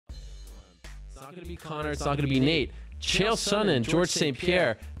not going to be Connor. It's not going to be Nate. Chael Sonnen, Georges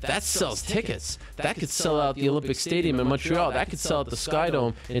St-Pierre, that sells tickets. That could sell out the Olympic Stadium in Montreal. That could sell out the Sky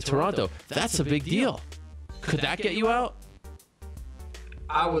Dome in Toronto. That's a big deal. Could that get you out?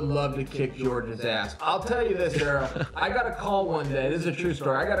 I would love to kick George's ass. I'll tell you this, Sarah. I got a call one day. This is a true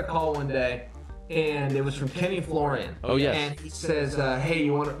story. I got a call one day, and it was from Kenny Florian. Oh, yes. And he says, hey,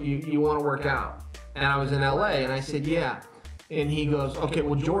 you want to work out? And I was in L.A., and I said, yeah. And he goes, okay,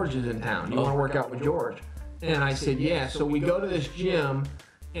 well, George is in town. You want to work out with George? And I said, yeah. So we go to this gym,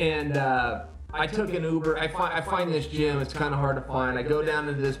 and I took an Uber. I find this gym. It's kind of hard to find. I go down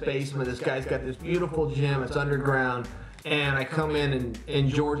into this basement. This guy's got this beautiful gym. It's underground. And I come in, and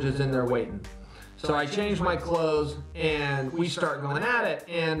George is in there waiting. So I change my clothes, and we start going at it.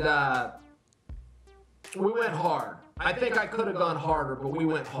 And we went hard. I think I could have gone harder, but we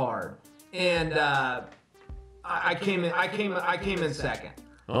went hard. And I came in second.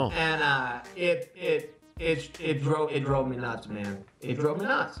 Oh. And it drove me nuts, man. It drove me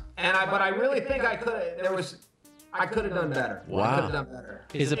nuts. But I really think I could have done better. Wow. I could have done better.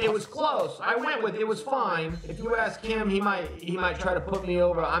 It was close. I went with it. Was fine. If you ask him, he might try to put me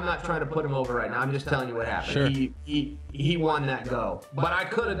over. I'm not trying to put him over right now. I'm just telling you what happened. Sure. He won that go. But I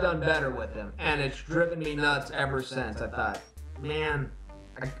could have done better with him, and it's driven me nuts ever since. I thought, man,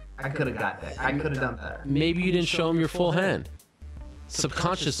 I could have got that. I could have done better. Maybe you didn't show him your full hand.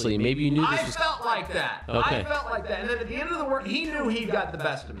 Subconsciously, maybe you knew this was... I felt like that. Okay. I felt like that. And then at the end of the work, he knew he got the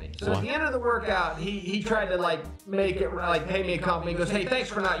best of me. So at the end of the workout, he tried to make it pay me a compliment. He goes, hey, thanks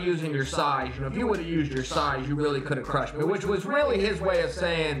for not using your size. You know, if you would have used your size, you really could have crushed me, which was really his way of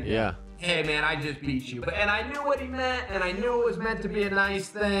saying, yeah, hey, man, I just beat you. And I knew what he meant, and I knew it was meant to be a nice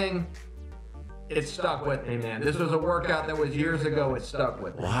thing. It stuck with me, man. This was a workout that was years ago. It stuck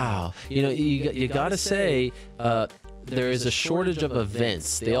with me. Wow. You know, you got to say... there is a shortage of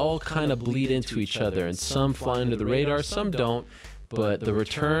events. They all kind of bleed into each other, and some fly under the radar, some don't. But the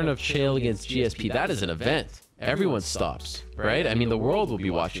return of Chael against GSP, that is an event. Everyone stops, right? I mean, the world will be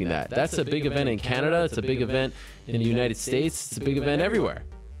watching that. That's a big event in Canada. It's a big event in the United States. It's a big event everywhere.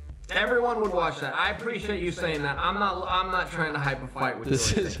 Everyone would watch that. I appreciate you saying that. I'm not trying to hype a fight with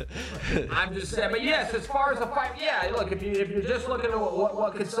you. I'm just saying. But yes, as far as a fight, yeah. Look, if you're just looking at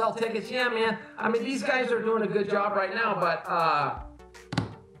what could sell tickets, yeah, man. I mean, these guys are doing a good job right now, but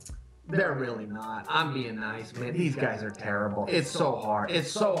they're really not. I'm being nice, man. These guys are terrible. It's so hard. It's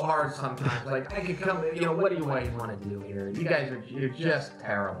so hard sometimes. Like, I could come, you know, what do you want to do here? You guys you're just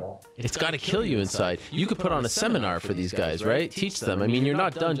terrible. It's got to kill you inside. You could put on a seminar for these guys, right? Teach them. I mean, you're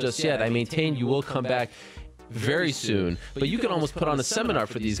not done just yet. I maintain you will come back very soon, but you can almost put on a seminar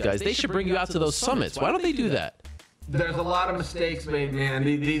for these guys. They should bring you out to those summits. Why don't they do that? There's a lot of mistakes made, man.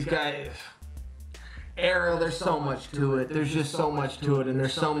 These guys... Ariel, there's so much to it. There's just so much to it, and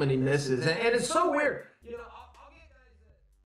there's so many misses. And it's so weird.